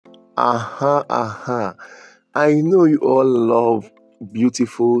I know you all love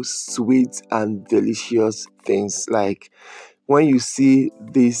beautiful, sweet, and delicious things. Like when you see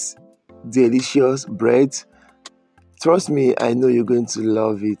this delicious bread, trust me, I know you're going to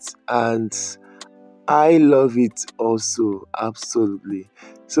love it. And I love it also, absolutely.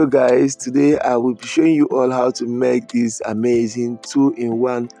 So, guys, today I will be showing you all how to make this amazing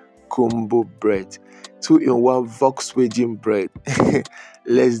two-in-one combo bread, two-in-one Volkswagen bread.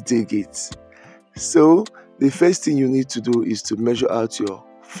 Let's dig it. So the first thing you need to do is to measure out your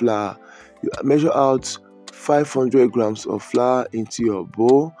flour. You measure out 500 grams of flour into your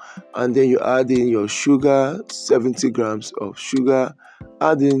bowl, and then you add in your sugar, 70 grams of sugar,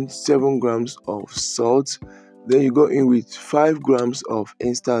 add in 7 grams of salt, then you go in with 5 grams of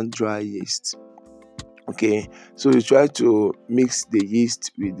instant dry yeast. Okay, so you try to mix the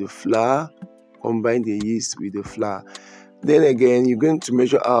yeast with the flour, combine the yeast with the flour. Then again, you're going to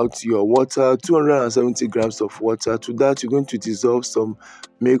measure out your water, 270 grams of water. To that, you're going to dissolve some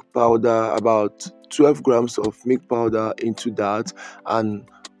milk powder, about 12 grams of milk powder into that, and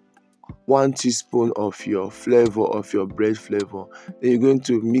 1 teaspoon of your flavor, of your bread flavor. Then you're going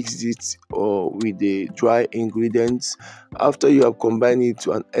to mix it with the dry ingredients. After you have combined it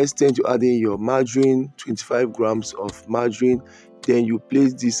to an extent, you add in your margarine, 25 grams of margarine. Then you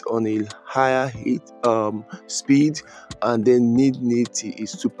place this on a higher heat speed, and then knead till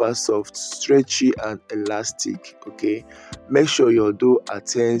it's super soft, stretchy, and elastic. Okay, make sure your dough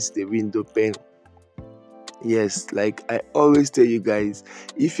attains the window pane. Yes, like I always tell you guys,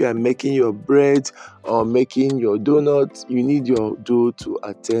 if you are making your bread or making your donut, you need your dough to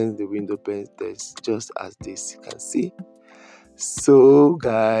attain the window pane test, just as this you can see. So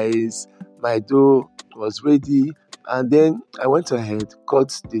guys, my dough was ready, and then I went ahead,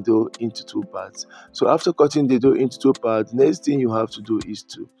 cut the dough into 2 parts. So after cutting the dough into 2 parts, next thing you have to do is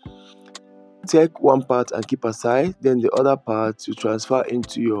to take 1 part and keep aside, then the other part you transfer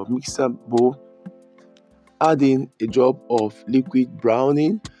into your mixer bowl. Add in a drop of liquid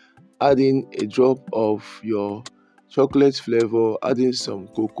browning, add in a drop of your chocolate flavor, add in some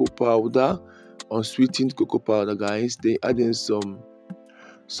cocoa powder, unsweetened cocoa powder, guys. Then add in some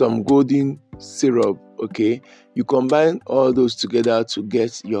golden syrup. Okay, you combine all those together to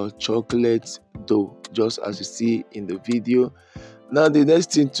get your chocolate dough, just as you see in the video. Now the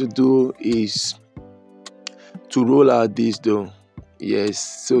next thing to do is to roll out this dough.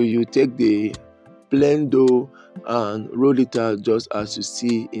 Yes, so you take the plain dough and roll it out just as you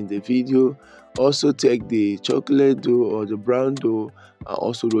see in the video. Also take the chocolate dough or the brown dough and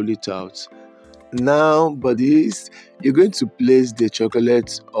also roll it out. Now, buddies, you're going to place the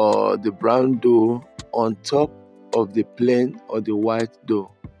chocolate or the brown dough on top of the plain or the white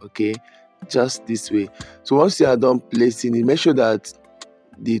dough. Okay, just this way. So once you are done placing it, make sure that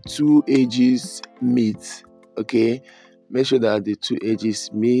the 2 edges meet. Okay, make sure that the 2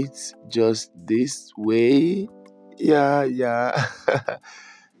 edges meet just this way. Yeah.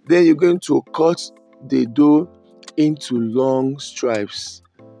 Then you're going to cut the dough into long stripes,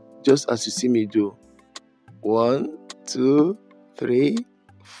 just as you see me do. 1, 2, 3,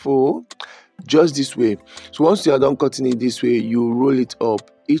 4, just this way. So once you are done cutting it this way, you roll it up.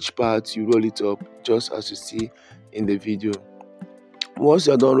 Each part you roll it up, just as you see in the video. Once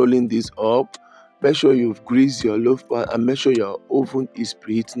you are done rolling this up, make sure you've greased your loaf pan and make sure your oven is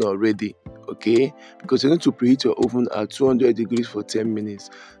preheating already. Okay, because you're going to preheat your oven at 200 degrees for 10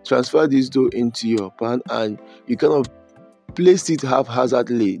 minutes. Transfer this dough into your pan and you kind of place it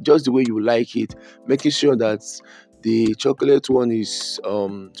haphazardly, just the way you like it, making sure that the chocolate one is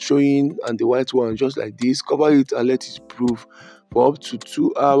showing and the white one just like this. Cover it and let it proof for up to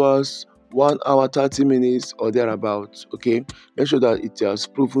 2 hours, 1 hour 30 minutes or thereabouts. Okay, make sure that it has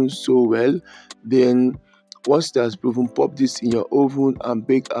proven so well. Then once it has proven, pop this in your oven and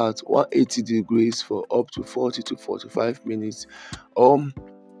bake at 180 degrees for up to 40 to 45 minutes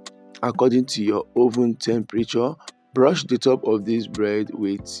according to your oven temperature. Brush the top of this bread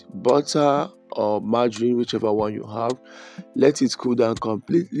with butter or margarine, whichever one you have. Let it cool down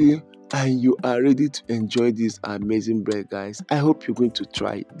completely and you are ready to enjoy this amazing bread, guys. I hope you're going to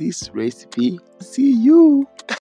try this recipe. See you.